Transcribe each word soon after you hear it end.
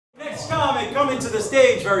comic coming to the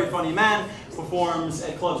stage. Very funny man. Performs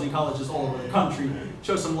at clubs and colleges all over the country.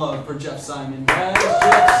 Show some love for Jeff Simon, guys.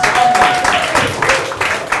 Jeff Simon.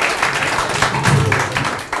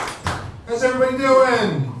 How's everybody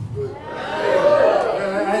doing?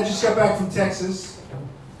 I just got back from Texas.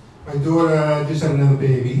 My daughter just had another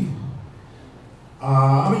baby.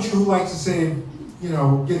 I'm a Jew who likes to save, you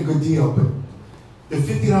know, get a good deal, but the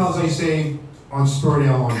 $50 I saved on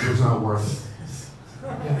Spurdale lunch was not worth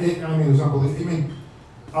it. I mean, it was unbelievable.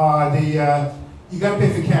 I mean, you got to pay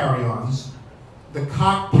for carry-ons. The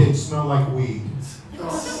cockpit smelled like weed,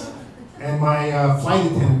 and my flight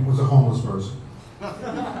attendant was a homeless person.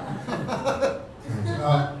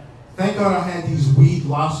 Thank God I had these weed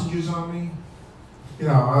lozenges on me. You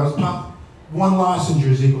know, I was one lozenge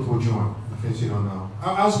is equal to a joint, in case you don't know.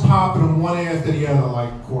 I was popping them one after the other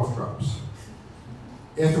like cough drops.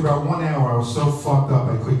 After about 1 hour, I was so fucked up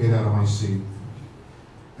I couldn't get out of my seat.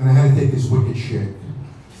 And I had to take this wicked shit.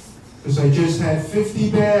 Because I just had 50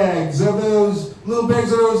 bags of those, little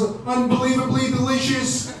bags of those unbelievably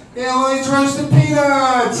delicious airlines roasted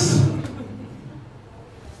peanuts.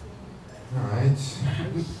 All right.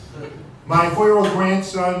 My 4-year-old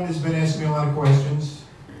grandson has been asking me a lot of questions.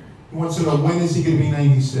 He wants to know, when is he going to be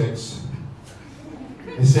 96?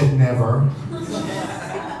 I said never.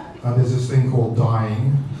 There's this thing called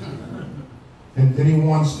dying. And then he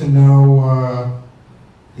wants to know,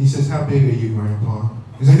 he says, how big are you, Grandpa?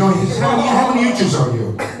 He's like, no, he says, how many inches are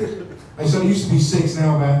you? I said, I used to be 6,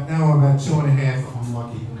 now I'm about 2.5 if I'm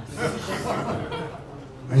lucky.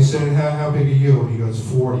 I said, how big are you? And he goes,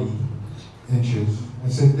 40 inches. I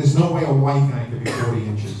said, there's no way a white guy could be 40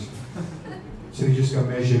 inches. So he just got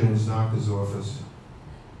measured in his doctor's office.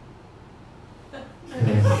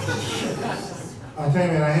 Yeah. I tell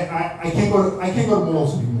you, man, I can't go to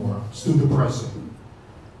malls anymore. It's too depressing.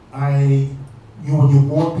 When you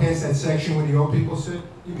walk past that section where the old people sit,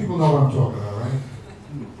 you people know what I'm talking about, right?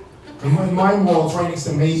 In my mall, it's right next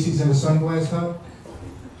to Macy's and the Sunglass Hut.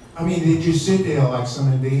 I mean, they just sit there like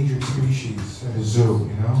some endangered species at a zoo,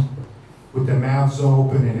 you know? With their mouths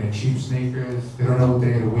open and their cheap sneakers. They don't know what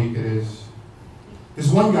day of the week it is. There's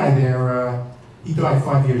one guy there, he died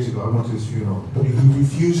 5 years ago. I went to his funeral, but he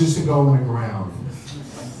refuses to go on the ground.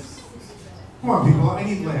 Come on, people, I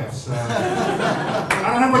need laughs. I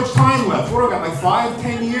don't have much time left. What do I got, like 5,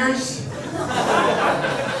 10 years?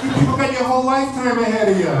 You people got your whole lifetime ahead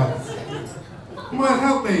of you. Come on,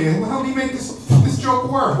 help me. Help me make this joke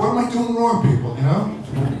work. What am I doing wrong, people, you know?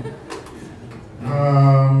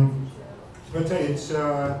 I'll tell you,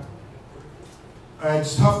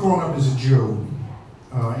 it's tough growing up as a Jew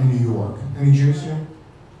in New York. Any Jews here?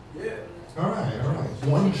 Yeah. All right.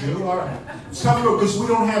 One Jew, all right. It's tough because we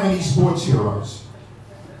don't have any sports heroes.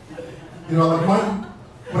 You know, like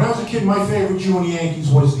when I was a kid, my favorite Jew in the Yankees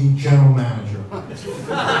was the general manager.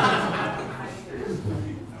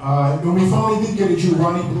 When we finally did get a Jew,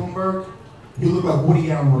 Ronnie Bloomberg, he looked like Woody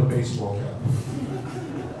Allen with a baseball cap.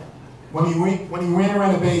 When he ran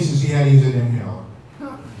around the bases, he had to use an inhaler.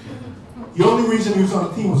 The only reason he was on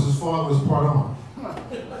the team was his father was part owner.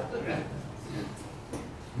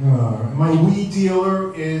 My weed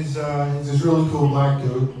dealer is this really cool black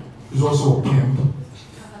dude who's also a pimp.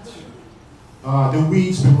 The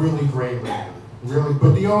weed's been really great lately, really.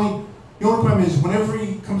 But the only problem is whenever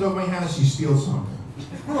he comes over my house, he steals something.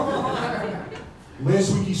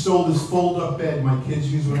 Last week he sold his fold-up bed my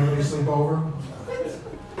kids use whenever they sleep over.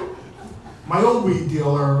 My old weed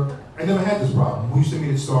dealer, I never had this problem. We used to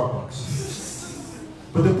meet at Starbucks.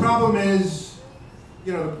 But the problem is,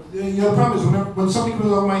 the problem is when somebody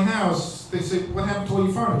comes over my house, they say, what happened to all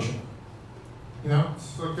your furniture? You know,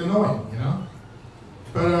 it's like annoying, you know?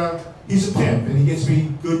 But he's a pimp, and he gets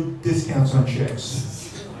me good discounts on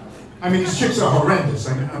chicks. I mean, these chicks are horrendous.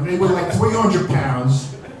 I mean, they weigh like 300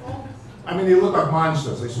 pounds. I mean, they look like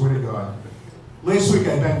monsters, I swear to God. Last week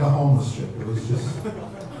I banged a homeless chick. It was just,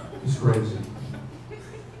 it's crazy.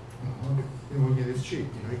 It's cheap,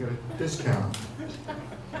 you get a discount.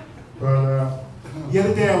 But the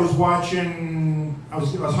other day I was watching, I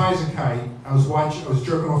was high as a kite. I was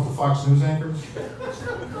jerking off the Fox News anchors.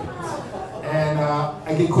 And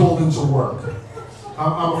I get called into work.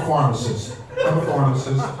 I'm a pharmacist.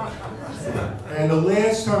 And the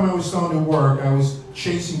last time I was starting to work, I was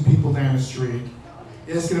chasing people down the street,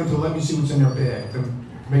 asking them to let me see what's in their bag, to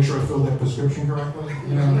make sure I filled their prescription correctly.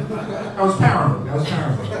 You know, I was paranoid.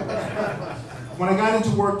 When I got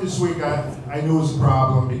into work this week, I knew it was a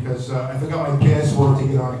problem because I forgot my password to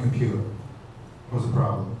get on the computer. It was a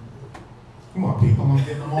problem. Come on, people, I'm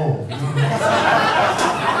getting old.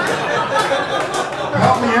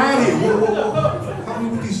 Help me out here. Help me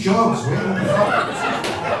with these jokes, man.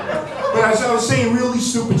 But I was saying really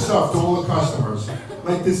stupid stuff to all the customers.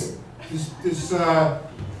 Like this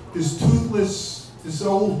toothless, this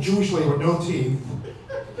old Jewish lady with no teeth,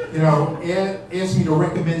 you know, asked me to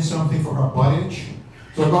recommend something for her butt itch.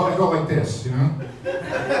 So I go like this, you know?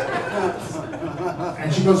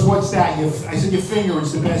 And she goes, what's that? I said, your finger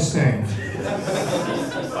is the best thing.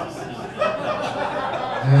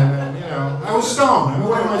 And, you know, I was stoned. I mean,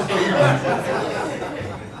 what am I supposed to do?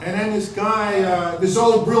 And then this guy, this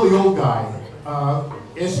really old guy,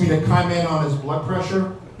 asked me to comment on his blood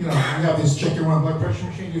pressure. You know, you have this check your own blood pressure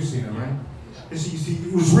machine. You've seen them, right?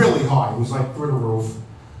 It was really high. It was like through the roof.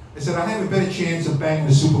 I said, I have a better chance of banging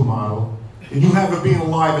the supermodel than you have of being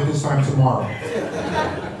alive at this time tomorrow.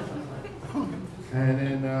 And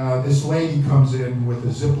then this lady comes in with a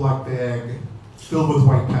Ziploc bag filled with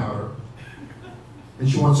white powder. And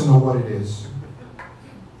she wants to know what it is.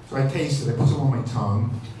 So I tasted it, I put some on my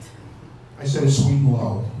tongue. I said it's sweet and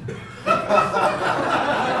low. I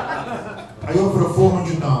offered her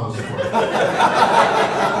 $400 for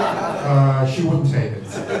it. She wouldn't take it.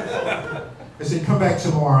 I said, come back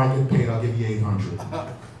tomorrow, I get paid, I'll give you $800.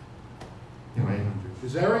 You know, $800.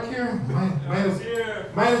 Is Eric here? Am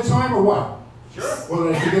I out of time or what? Sure. Well,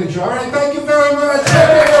 did I forget a job? All right, thank you very much.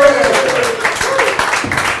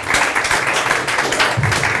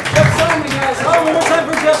 Jeff Simon, guys. Oh, one more time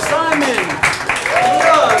for Jeff Simon.